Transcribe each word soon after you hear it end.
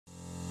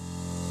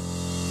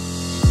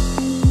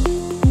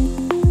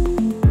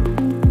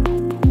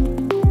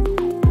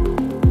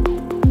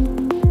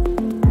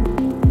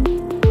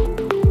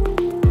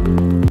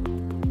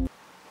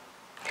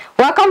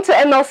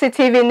Welcome to MLC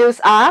TV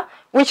News Hour,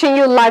 reaching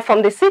you live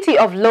from the city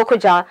of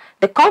Lokoja,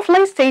 the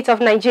conflict state of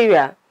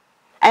Nigeria.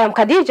 I am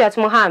Khadijat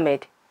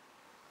Mohammed.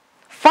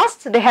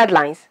 First, the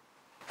headlines.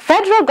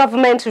 Federal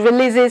government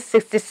releases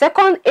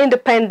 62nd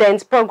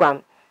Independence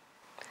Program.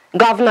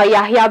 Governor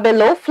YAHAYA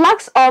BELLO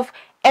flags off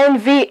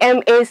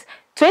NVMA'S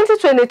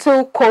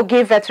 2022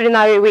 KOGI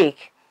Veterinary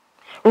Week.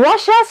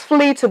 Russia's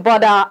flee to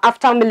border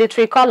after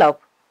military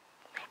call-up.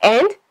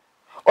 And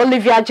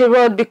OLIVIER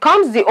GIROUD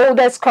becomes the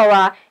oldest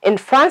scorer in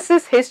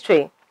France's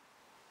history.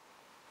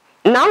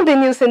 Now the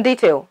news in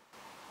detail.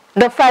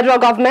 The federal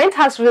government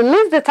has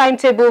released the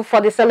timetable for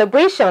the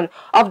celebration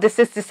of the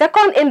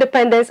 62nd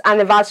Independence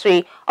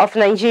Anniversary of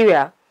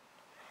Nigeria.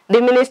 The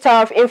Minister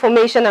of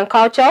Information and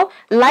Culture,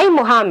 Lai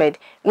Mohammed,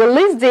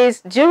 released this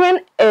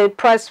during a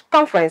press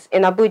conference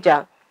in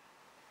Abuja.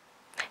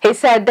 He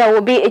said there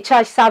will be a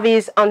church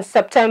service on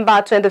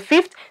September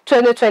 25,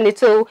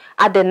 2022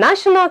 at the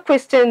National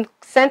Christian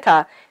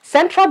Center,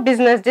 Central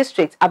Business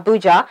District,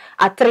 Abuja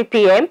at 3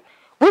 p.m.,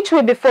 which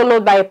will be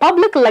followed by a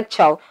public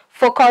lecture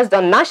focused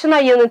on national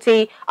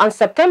unity on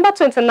September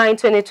 29,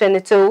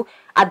 2022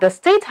 at the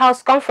State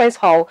House Conference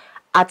Hall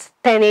at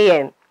 10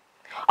 a.m.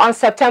 On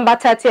September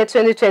 30,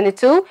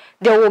 2022,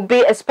 there will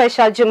be a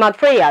special Jumat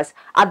prayers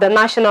at the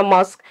National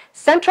Mosque,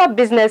 Central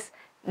Business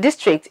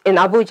District in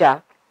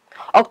Abuja.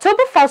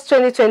 October 1,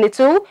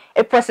 2022,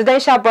 a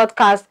presidential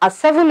broadcast at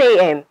 7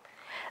 a.m.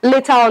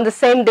 Later on the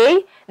same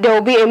day, there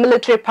will be a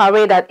military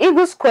parade at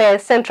Eagle Square,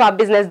 Central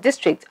Business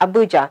District,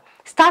 Abuja,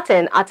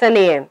 starting at 10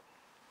 a.m.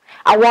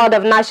 Award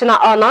of National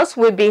Honors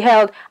will be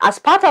held as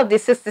part of the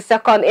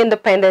 62nd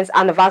Independence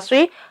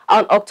Anniversary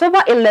on October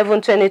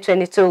 11,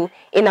 2022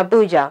 in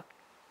Abuja.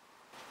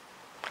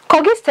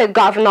 KOGI State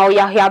Governor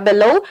YAHAYA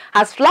BELLO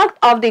has flagged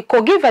off the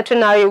KOGI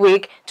Veterinary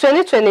Week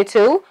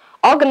 2022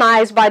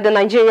 organized by the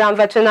Nigerian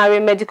Veterinary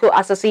Medical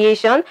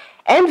Association,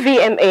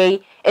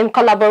 NVMA, in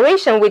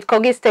collaboration with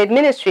KOGI State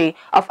Ministry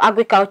of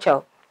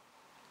Agriculture.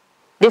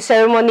 The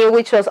ceremony,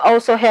 which was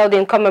also held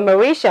in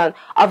commemoration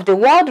of the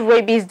World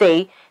Rabies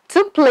Day,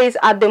 took place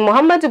at the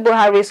Muhammadu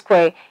Buhari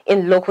Square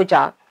in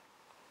Lokoja.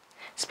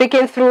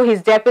 Speaking through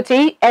his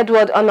deputy,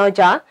 Edward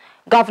Onoja,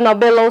 Governor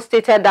Bello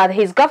stated that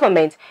his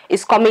government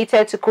is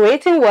committed to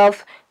creating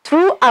wealth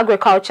through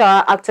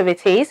agricultural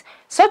activities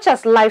such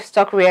as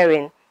livestock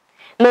rearing,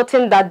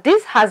 noting that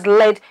this has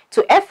led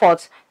to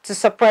efforts to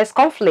suppress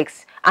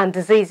conflicts and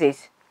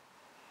diseases.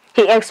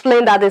 He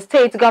explained that the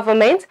state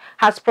government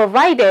has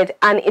provided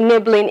an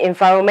enabling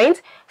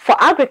environment for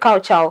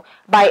agriculture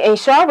by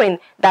ensuring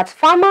that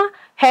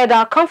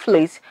farmer-herder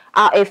conflicts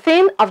are a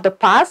thing of the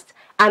past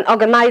and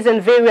organizing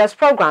various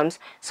programs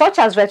such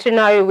as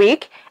Veterinary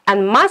Week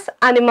and mass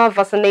animal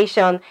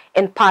vaccination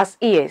in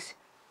past years.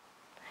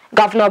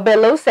 Governor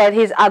Bello said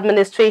his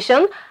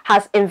administration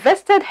has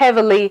invested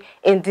heavily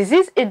in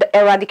disease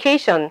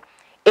eradication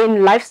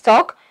in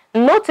livestock,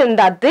 noting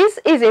that this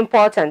is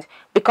important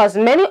because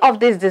many of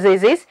these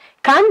diseases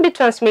can be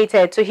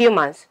transmitted to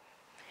humans.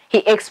 He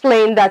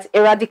explained that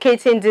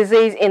eradicating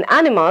disease in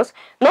animals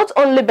not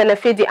only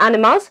benefits the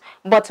animals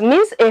but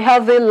means a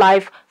healthy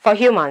life for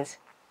humans.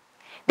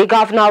 The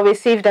governor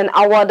received an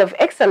award of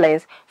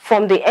excellence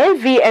from the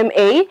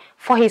NVMA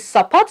for his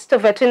support to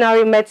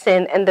veterinary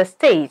medicine in the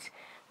state,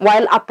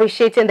 while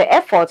appreciating the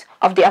efforts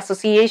of the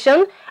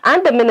association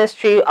and the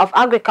Ministry of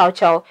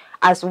Agriculture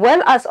as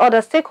well as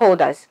other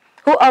stakeholders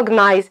who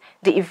organized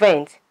the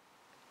event.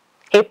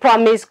 He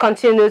promised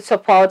continued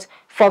support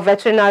for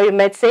veterinary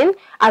medicine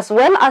as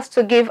well as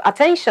to give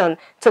attention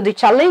to the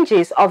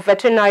challenges of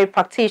veterinary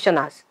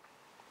practitioners.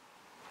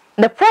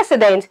 The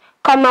President,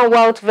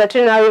 Commonwealth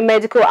Veterinary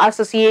Medical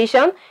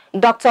Association,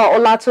 Dr.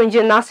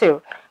 Olatunji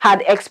Nasir,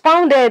 had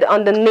expounded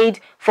on the need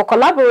for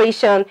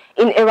collaboration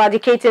in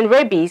eradicating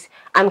rabies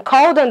and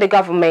called on the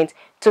government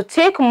to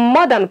take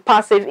more than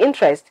passive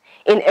interest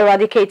in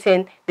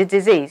eradicating the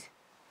disease.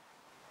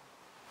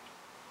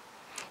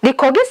 The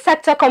KOGI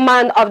Sector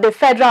Command of the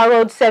Federal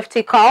Road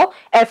Safety Corps,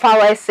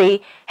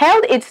 FRSC,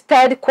 held its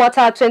third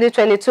quarter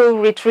 2022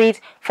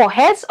 retreat for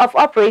heads of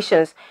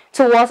operations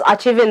towards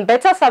achieving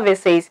better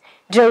services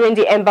during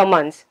the Ember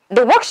months.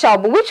 The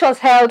workshop, which was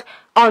held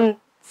on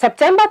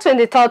September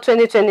 23,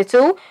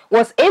 2022,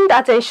 was aimed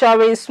at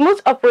ensuring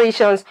smooth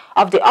operations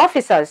of the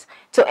officers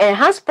to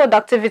enhance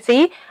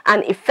productivity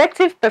and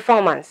effective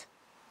performance.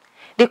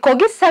 The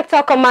KOGI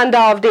Sector Commander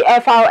of the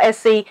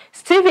FRSC,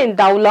 Stephen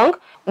Daulong,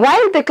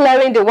 while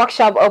declaring the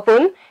workshop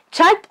open,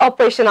 charged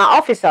operational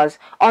officers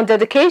on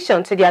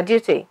dedication to their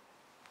duty.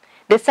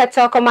 The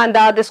sector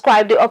commander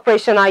described the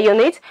operational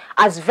unit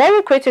as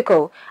very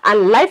critical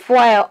and life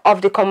wire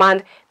of the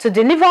command to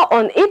deliver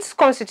on its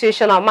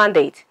constitutional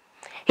mandate.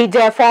 He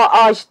therefore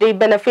urged the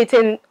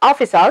benefiting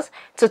officers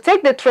to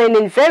take the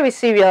training very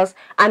serious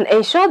and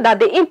ensure that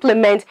they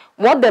implement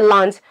what they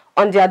learned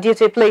on their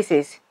duty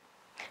places.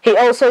 He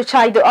also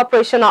charged the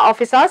operational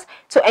officers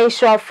to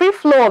ensure free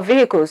flow of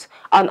vehicles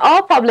on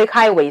all public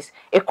highways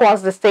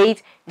across the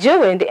state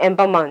during the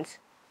Ember months.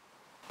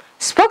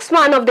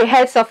 Spokesman of the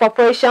heads of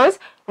operations,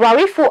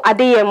 Rarifu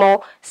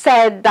Adeyemo,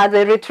 said that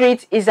the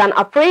retreat is an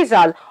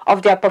appraisal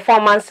of their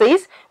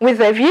performances with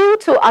a view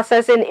to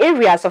assessing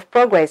areas of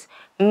progress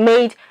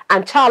made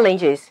and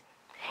challenges,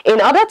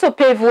 in order to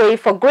pave way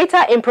for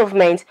greater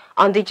improvement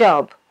on the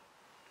job.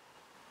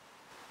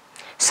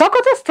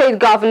 Sokoto State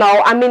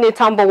Governor Aminu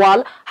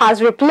Tambuwal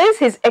has replaced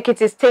his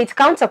Ekiti State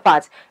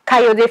counterpart,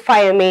 Kayode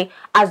Fayemi,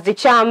 as the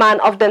chairman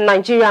of the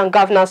Nigerian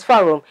Governors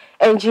Forum,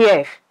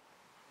 NGF.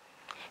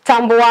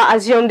 Tambuwal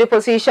assumed the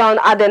position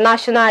at the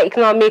National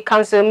Economic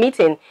Council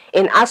meeting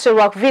in Aso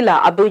Rock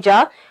Villa,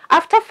 Abuja,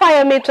 after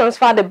Fayemi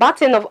transferred the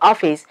baton of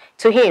office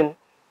to him.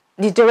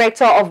 The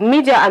Director of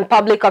Media and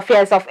Public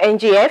Affairs of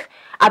NGF,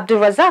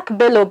 Abdulrazak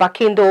Bello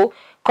Bakindo,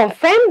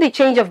 confirmed the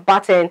change of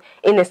baton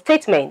in a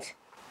statement.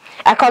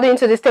 According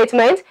to the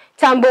statement,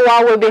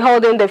 Tambuwal will be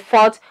holding the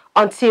fort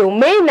until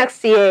May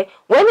next year,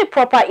 when a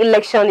proper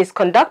election is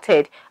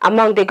conducted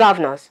among the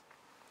governors.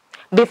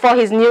 Before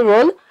his new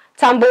role,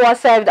 Tambuwal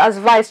served as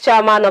vice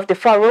chairman of the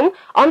forum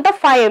under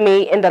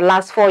Fayemi in the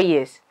last 4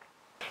 years.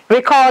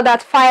 Recall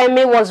that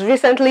Fayemi was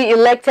recently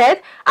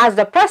elected as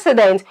the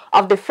president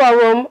of the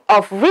Forum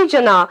of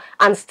Regional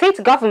and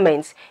State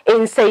Governments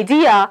in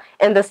Saidia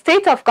in the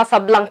state of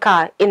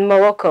Casablanca in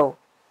Morocco.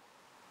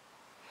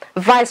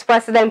 Vice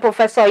President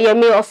Professor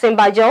Yemi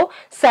Osinbajo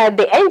said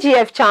the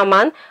NGF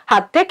chairman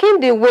had taken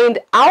the wind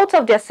out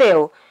of their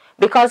sail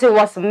because he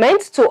was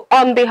meant to,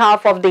 on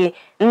behalf of the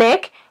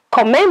NEC,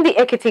 commend the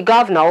Ekiti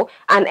governor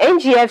and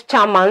NGF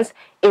chairman's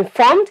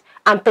informed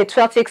and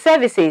patriotic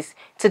services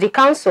to the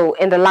council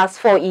in the last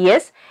 4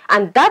 years,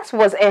 and that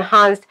was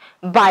enhanced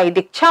by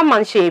the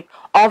chairmanship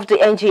of the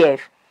NGF.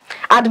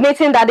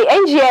 Admitting that the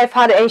NGF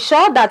had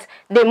ensured that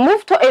they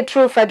moved to a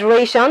true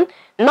federation,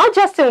 not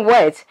just in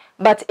words,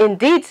 but in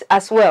deeds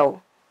as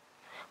well.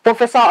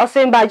 Professor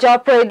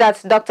Osinbajo prayed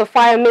that Dr.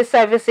 Fayemi's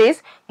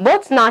services,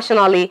 both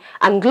nationally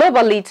and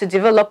globally, to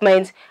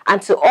development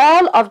and to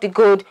all of the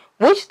good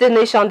which the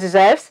nation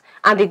deserves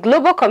and the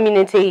global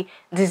community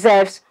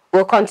deserves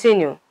will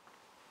continue.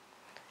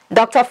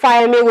 Dr.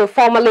 Fayemi will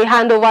formally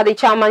hand over the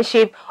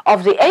chairmanship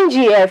of the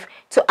NGF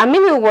to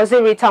Aminu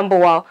Waziri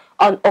Tambuwal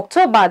on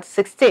October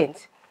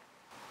 16th.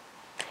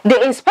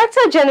 The Inspector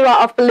General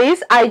of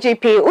Police,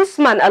 IGP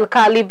Usman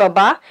Alkali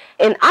Baba,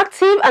 in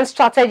active and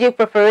strategic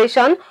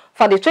preparation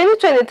for the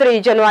 2023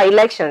 general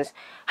elections,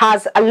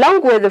 has,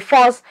 along with the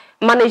force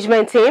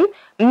management team,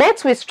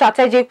 met with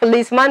strategic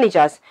police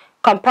managers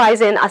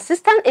comprising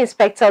Assistant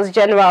Inspectors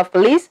General of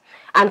Police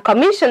and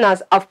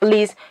Commissioners of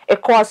Police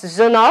across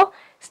zonal,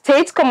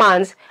 state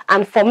commands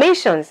and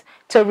formations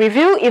to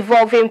review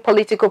evolving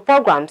political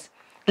programs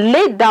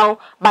laid down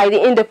by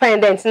the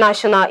Independent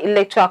National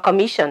Electoral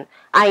Commission,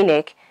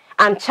 INEC,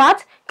 and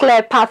chart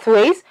clear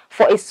pathways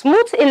for a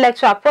smooth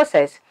electoral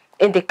process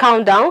in the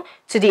countdown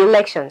to the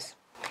elections.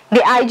 The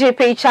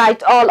IGP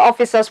charged all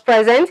officers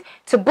present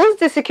to boost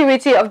the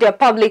security of their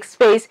public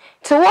space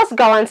towards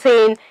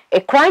guaranteeing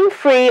a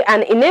crime-free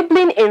and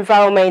enabling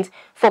environment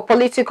for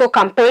political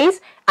campaigns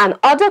and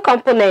other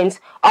components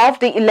of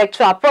the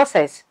electoral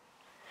process.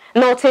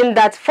 Noting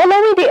that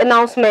following the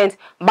announcement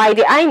by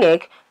the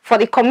INEC for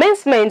the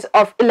commencement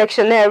of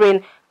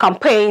electioneering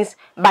campaigns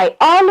by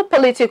all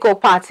political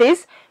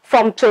parties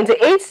from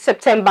 28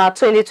 September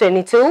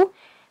 2022,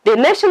 the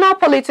national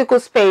political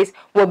space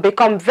will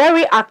become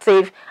very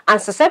active and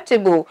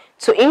susceptible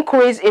to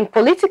increase in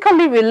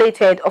politically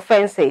related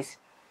offenses.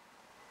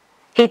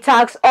 He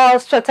tasked all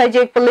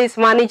strategic police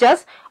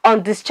managers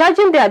on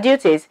discharging their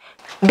duties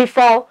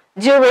before,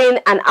 during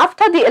and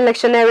after the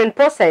electioneering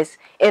process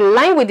in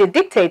line with the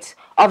dictates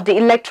of the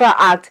Electoral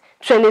Act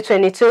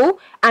 2022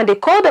 and the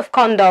Code of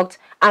Conduct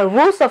and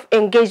Rules of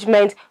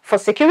Engagement for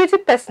Security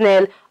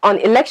Personnel on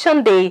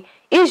Election Day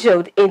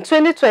issued in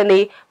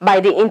 2020 by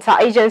the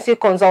Interagency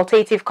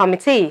Consultative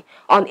Committee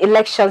on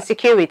Election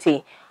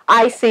Security,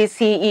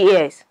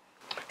 ICCES.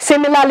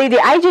 Similarly, the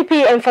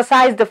IGP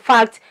emphasized the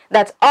fact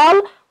that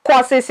all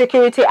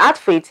quasi-security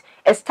outfits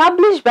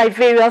established by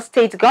various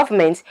state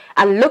governments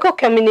and local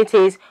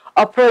communities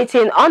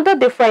operating under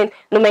different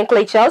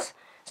nomenclatures,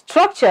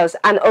 structures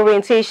and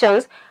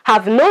orientations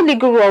have no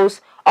legal roles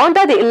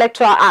under the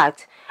Electoral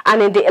Act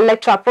and in the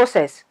electoral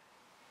process.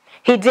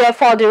 He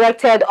therefore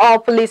directed all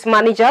police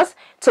managers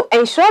to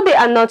ensure they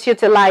are not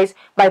utilized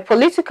by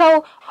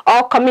political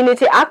or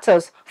community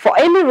actors for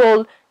any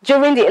role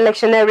during the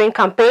electioneering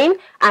campaign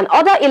and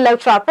other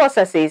electoral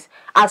processes,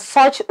 as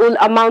such will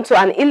amount to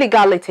an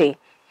illegality,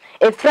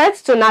 a threat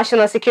to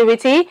national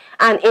security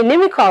and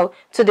inimical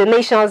to the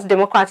nation's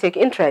democratic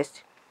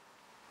interest.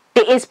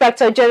 The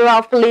Inspector General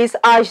of Police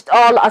urged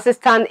all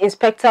Assistant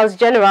Inspectors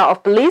General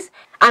of Police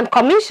and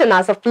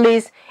Commissioners of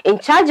Police in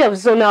charge of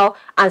zonal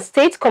and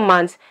state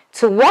commands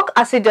to work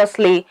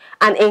assiduously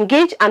and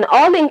engage an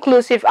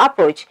all-inclusive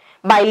approach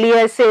by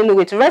liaising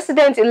with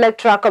resident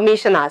electoral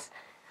commissioners,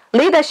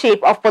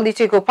 leadership of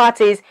political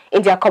parties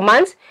in their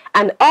commands,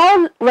 and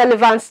all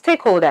relevant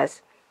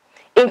stakeholders.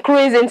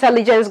 Increase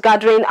intelligence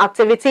gathering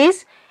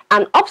activities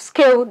and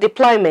upscale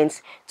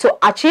deployments to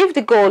achieve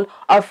the goal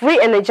of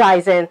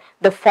re-energizing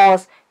the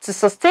force to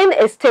sustain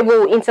a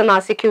stable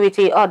internal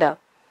security order.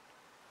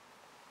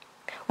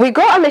 We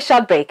go on a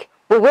short break.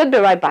 We will be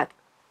right back.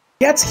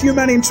 Get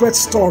human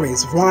interest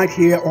stories right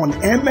here on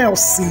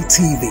MLC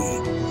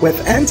TV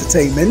with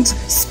entertainment,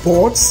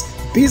 sports,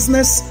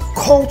 business,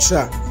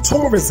 culture,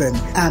 tourism,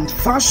 and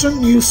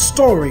fashion news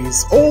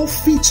stories all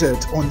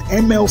featured on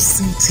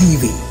MLC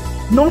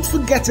TV. Not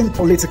forgetting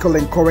political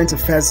and current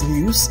affairs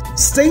news,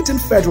 state and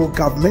federal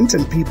government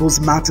and people's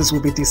matters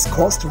will be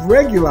discussed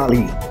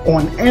regularly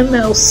on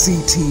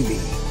MLC TV.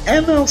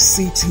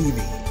 MLC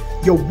TV,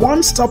 your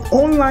one-stop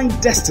online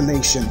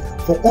destination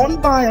for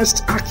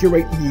unbiased,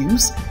 accurate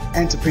news,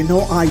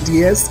 entrepreneur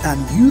ideas, and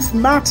youth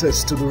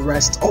matters to the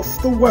rest of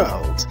the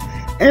world.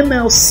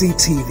 MLC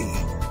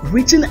TV,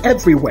 reaching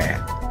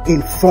everywhere,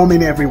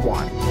 informing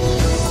everyone.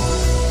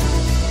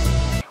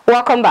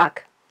 Welcome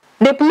back.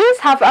 The police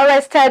have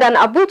arrested an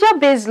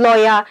Abuja-based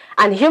lawyer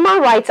and human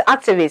rights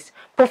activist,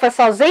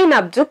 Professor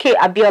Zainab Duke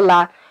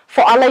Abiola,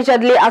 for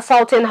allegedly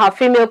assaulting her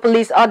female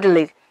police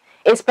orderly,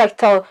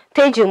 Inspector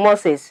Teju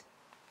Moses.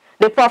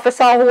 The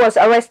professor, who was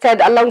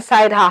arrested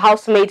alongside her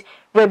housemate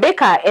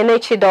Rebecca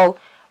Enechido,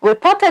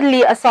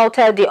 reportedly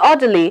assaulted the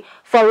orderly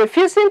for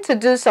refusing to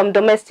do some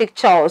domestic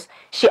chores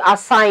she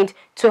assigned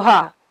to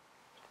her.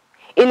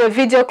 In a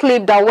video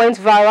clip that went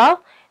viral,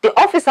 the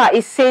officer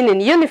is seen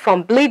in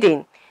uniform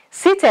bleeding,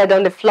 seated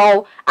on the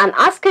floor and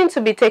asking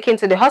to be taken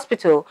to the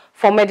hospital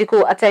for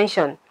medical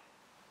attention.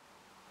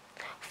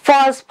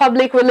 First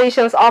Public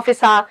Relations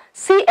Officer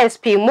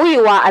CSP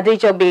Muyiwa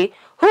Adejobi,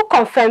 who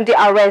confirmed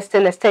the arrest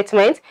in a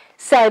statement,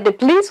 said the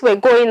police were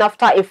going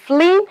after a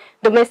fleeing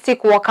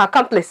domestic worker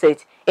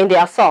complicit in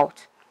the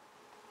assault.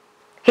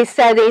 He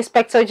said the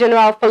Inspector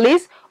General of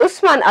Police,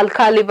 Usman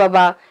Alkali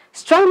Baba,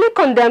 strongly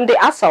condemned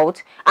the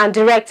assault and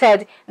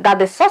directed that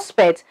the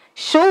suspect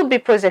should be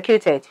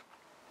prosecuted.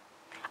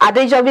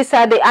 Adejobi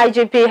said the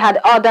IGP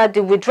had ordered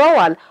the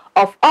withdrawal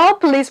of all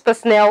police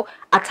personnel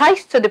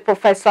attached to the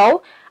professor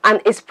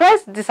and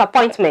expressed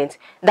disappointment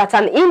that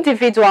an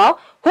individual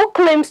who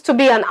claims to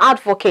be an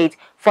advocate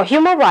for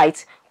human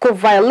rights could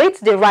violate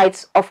the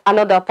rights of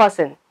another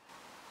person.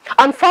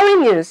 On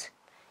foreign news,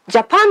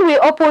 Japan will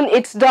open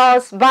its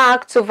doors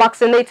back to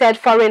vaccinated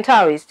foreign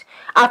tourists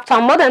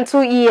after more than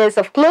 2 years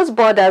of closed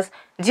borders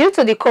due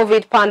to the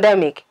COVID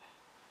pandemic.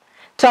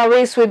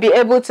 Tourists will be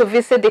able to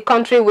visit the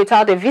country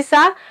without a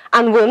visa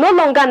and will no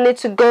longer need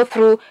to go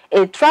through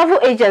a travel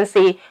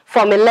agency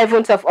from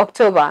 11th of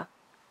October.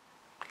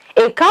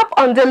 A cap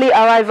on daily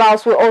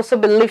arrivals will also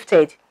be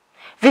lifted.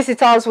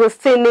 Visitors will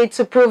still need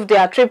to prove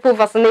their triple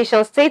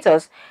vaccination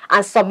status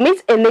and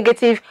submit a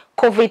negative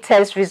COVID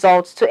test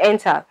result to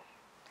enter.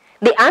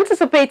 The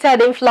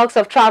anticipated influx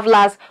of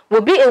travelers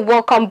will be a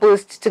welcome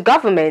boost to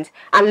government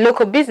and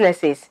local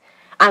businesses,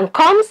 and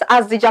comes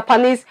as the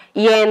Japanese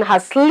yen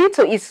has slid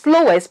to its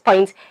lowest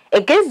point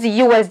against the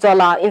US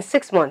dollar in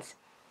 6 months.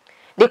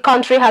 The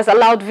country has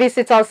allowed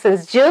visitors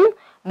since June,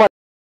 but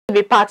to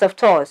be part of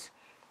tours.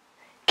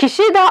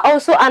 Kishida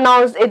also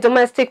announced a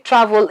domestic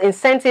travel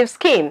incentive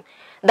scheme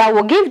that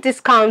will give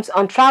discounts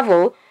on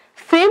travel,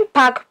 theme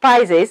park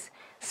prices,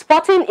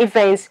 sporting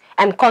events,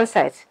 and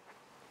concerts.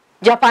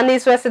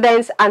 Japanese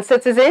residents and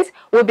citizens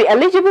will be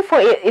eligible for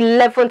an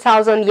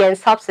 11,000 yen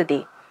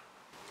subsidy.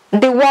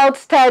 The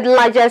world's third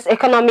largest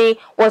economy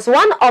was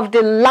one of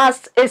the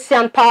last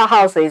Asian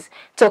powerhouses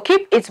to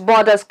keep its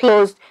borders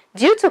closed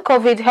due to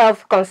COVID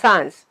health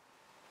concerns.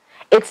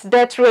 Its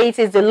death rate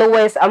is the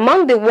lowest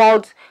among the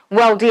world's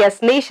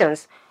wealthiest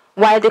nations,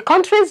 while the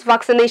country's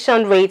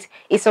vaccination rate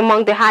is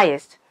among the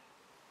highest.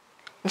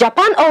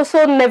 Japan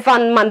also never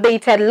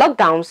mandated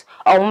lockdowns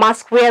or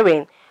mask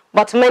wearing,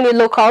 but many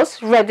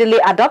locals readily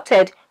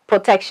adopted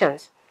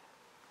protections.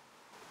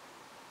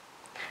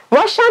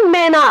 Russian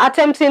men are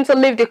attempting to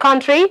leave the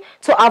country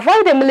to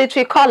avoid a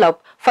military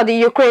call-up for the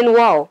Ukraine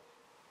war.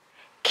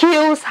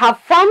 Queues have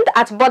formed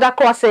at border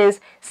crossings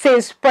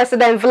since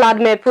President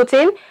Vladimir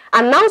Putin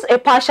announced a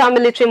partial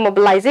military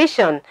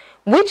mobilization,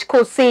 which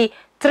could see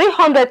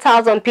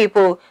 300,000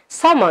 people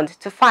summoned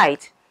to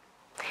fight.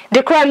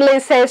 The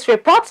Kremlin says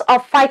reports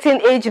of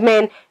fighting-age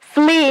men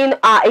fleeing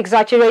are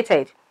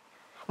exaggerated.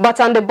 But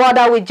on the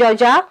border with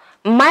Georgia,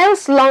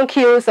 miles-long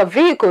queues of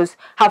vehicles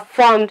have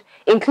formed,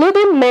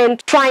 including men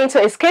trying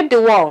to escape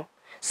the war.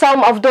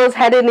 Some of those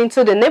heading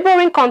into the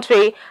neighboring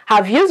country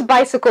have used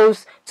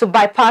bicycles to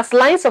bypass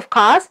lines of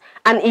cars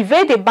and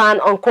evade a ban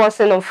on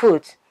crossing on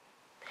foot.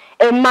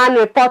 A man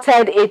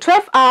reported a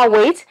 12-hour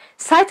wait,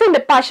 citing the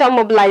partial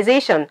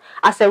mobilization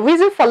as a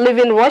reason for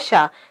leaving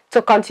Russia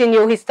to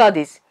continue his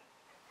studies.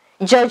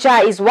 Georgia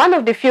is one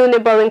of the few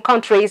neighboring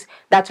countries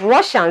that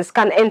Russians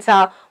can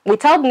enter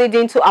without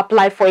needing to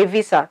apply for a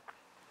visa.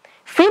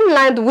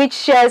 Finland, which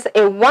shares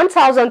a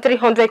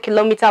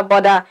 1,300-kilometer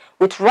border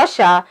with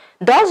Russia,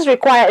 does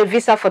require a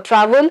visa for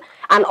travel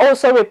and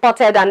also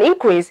reported an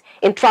increase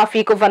in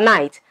traffic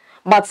overnight,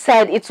 but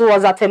said it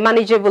was at a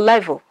manageable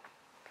level.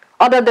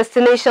 Other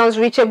destinations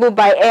reachable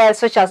by air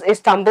such as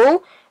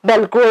Istanbul,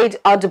 Belgrade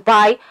or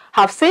Dubai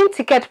have seen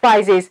ticket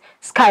prices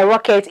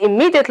skyrocket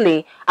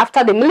immediately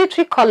after the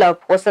military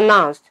call-up was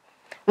announced,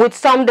 with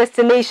some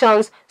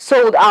destinations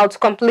sold out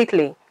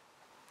completely.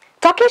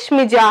 Turkish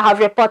media have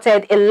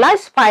reported a large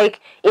spike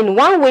in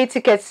one-way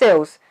ticket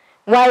sales,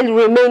 while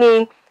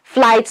remaining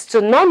flights to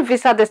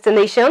non-visa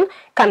destination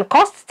can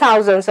cost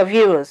thousands of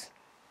euros.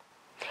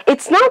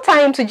 It's now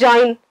time to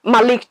join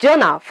Malik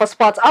Jonah for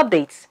sports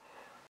updates.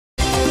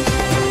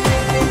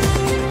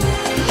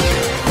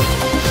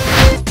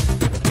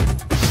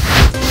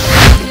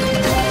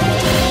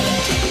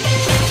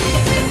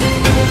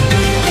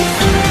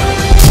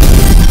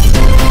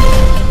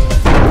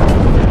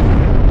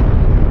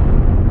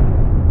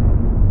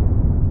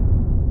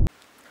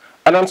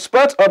 And on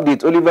sports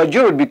update, Olivier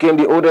Giroud became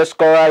the oldest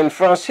scorer in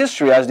France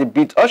history as they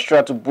beat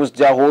Austria to boost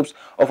their hopes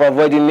of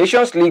avoiding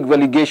Nations League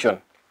relegation.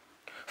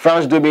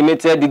 France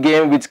dominated the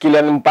game with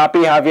Kylian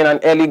Mbappe having an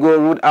early goal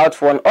ruled out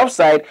for an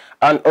offside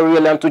and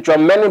Aurélien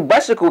Tchouaméni's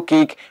bicycle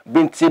kick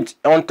being tipped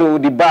onto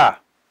the bar.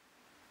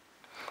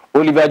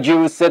 Olivier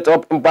Giroud set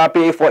up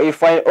Mbappe for a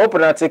fine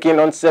opener, taking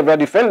on several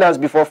defenders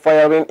before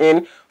firing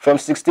in from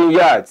 16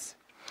 yards.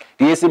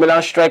 The AC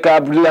Milan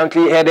striker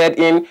brilliantly headed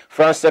in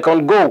France's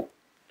second goal.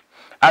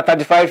 At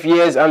 35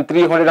 years and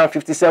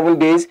 357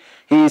 days,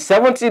 he is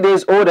 70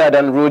 days older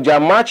than Roger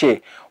Marche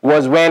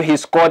was when he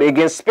scored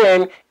against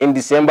Spain in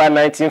December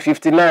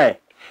 1959.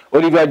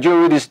 Olivier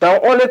Giroud is now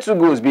only 2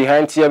 goals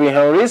behind Thierry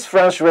Henry's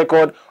France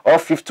record of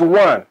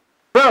 51.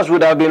 France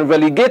would have been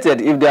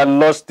relegated if they had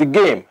lost the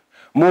game.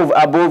 Move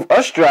above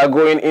Austria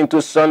going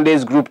into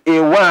Sunday's Group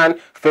A1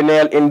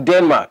 final in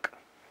Denmark.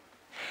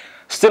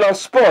 Still on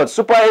sports,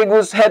 Super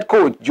Eagles head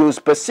coach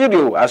Jose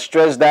Presidio has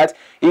stressed that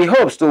he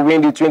hopes to win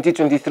the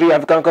 2023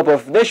 African Cup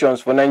of Nations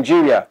for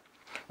Nigeria.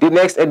 The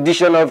next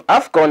edition of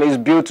AFCON is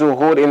built to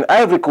hold in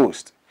Ivory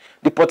Coast.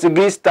 The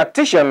Portuguese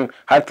tactician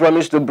had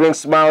promised to bring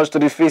smiles to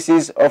the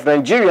faces of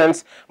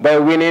Nigerians by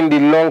winning the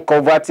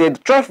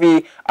long-coveted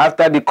trophy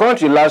after the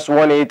country last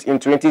won it in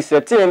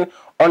 2013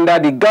 under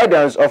the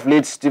guidance of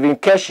late Stephen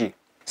Keshi.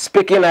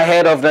 Speaking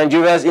ahead of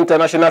Nigeria's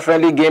international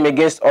friendly game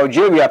against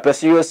Algeria,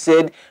 Presidio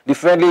said the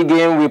friendly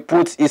game will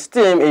put his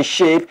team in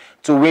shape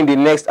to win the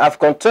next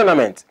AFCON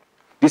tournament.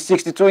 The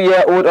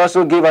 62-year-old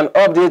also gave an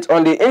update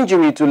on the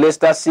injury to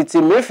Leicester City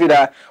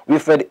midfielder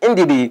Wilfred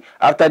Ndidi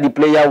after the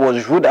player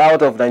was ruled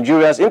out of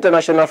Nigeria's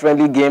international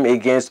friendly game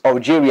against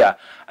Algeria.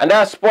 And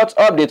that's sports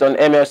update on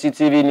MLC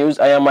TV News.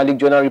 I am Malik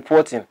Jonah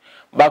reporting.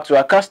 Back to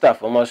Akasta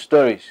for more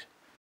stories.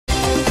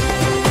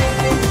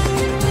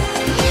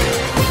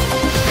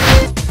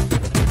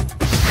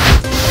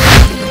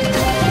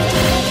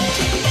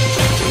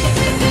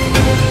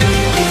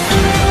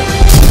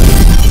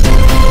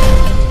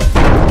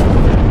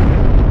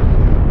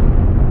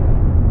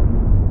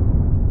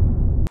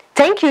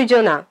 Thank you,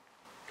 Jonah.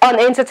 On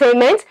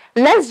entertainment,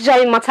 let's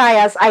join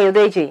Matthias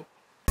Ayodeji.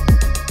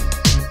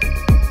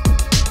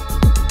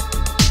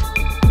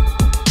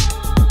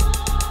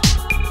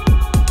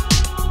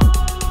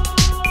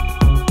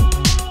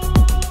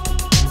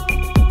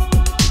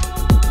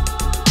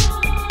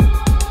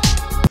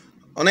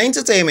 On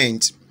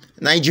entertainment,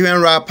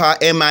 Nigerian rapper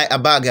M.I.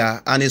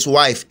 Abaga and his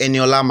wife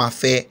Eniola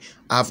Mafe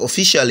have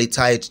officially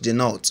tied the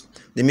knot.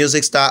 The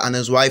music star and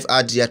his wife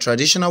had their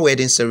traditional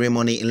wedding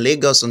ceremony in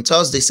Lagos on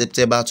Thursday,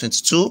 September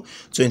 22,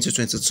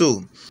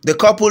 2022. The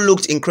couple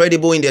looked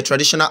incredible in their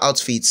traditional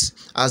outfits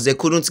as they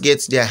couldn't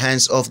get their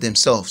hands off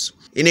themselves.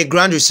 In a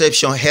grand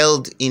reception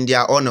held in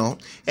their honor,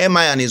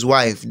 M.I. and his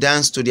wife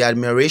danced to the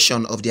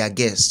admiration of their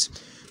guests.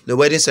 The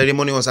wedding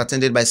ceremony was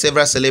attended by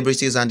several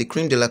celebrities and the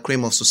cream de la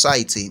cream of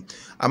society.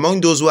 Among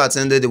those who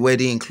attended the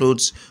wedding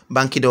includes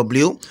Banky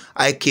W,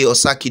 Ike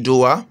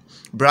Osaki-Dowa,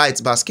 Bright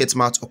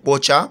Basketmouth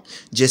Okpocha,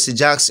 Jesse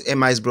Jacks,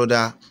 M.I.'s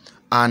brother,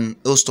 and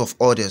a host of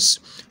others.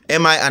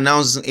 M.I.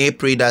 announced in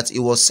April that he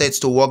was set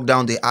to walk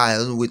down the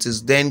aisle with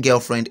his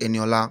then-girlfriend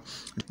Eniola.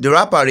 The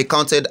rapper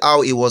recounted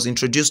how he was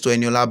introduced to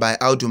Eniola by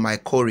Audu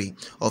Maikori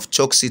of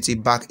Chalk City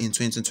back in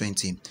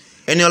 2020.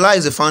 Eniola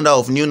is the founder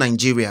of New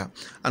Nigeria,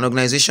 an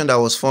organization that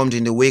was formed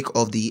in the wake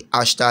of the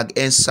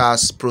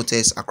 #EndSARS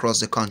protests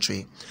across the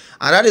country.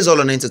 And that is all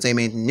on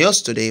entertainment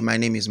news today. My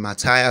name is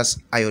Matthias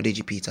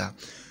Ayodeji Peter,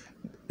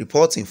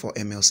 reporting for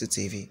MLC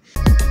TV.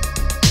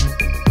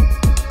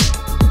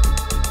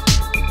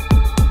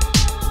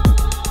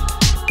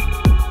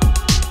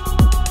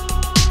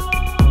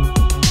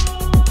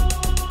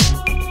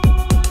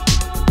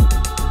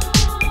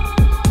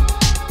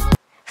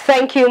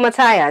 Thank you,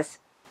 Matthias.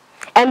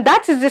 And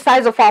that is the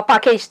size of our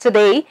package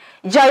today.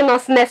 Join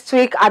us next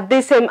week at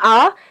this same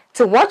hour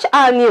to watch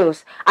our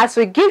news as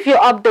we give you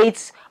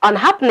updates on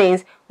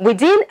happenings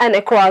within and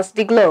across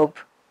the globe.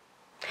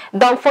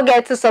 Don't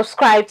forget to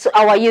subscribe to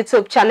our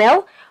YouTube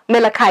channel,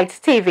 Melakite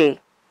TV.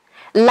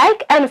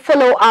 Like and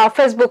follow our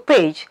Facebook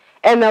page,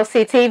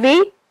 MLC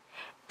TV.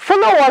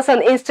 Follow us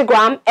on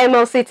Instagram,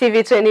 MLC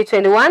TV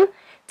 2021,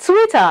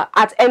 Twitter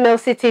at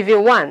MLC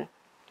TV1.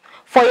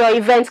 For your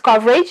event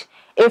coverage,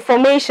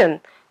 information,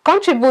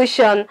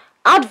 contribution,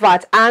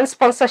 advert, and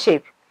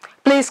sponsorship,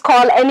 please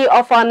call any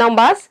of our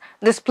numbers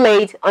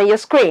displayed on your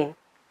screen.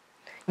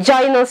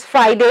 Join us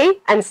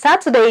Friday and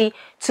Saturday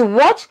to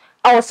watch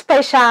our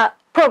special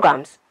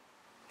programs.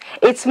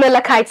 It's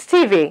Melakite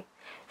TV,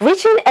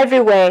 reaching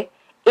everywhere,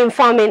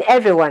 informing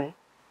everyone.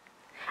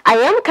 I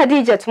am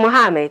Khadijat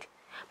Mohammed.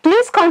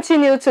 Please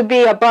continue to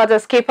be a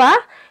brother's keeper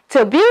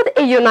to build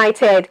a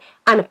united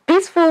and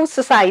peaceful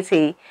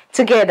society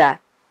together.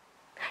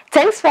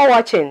 Thanks for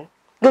watching.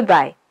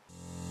 Goodbye.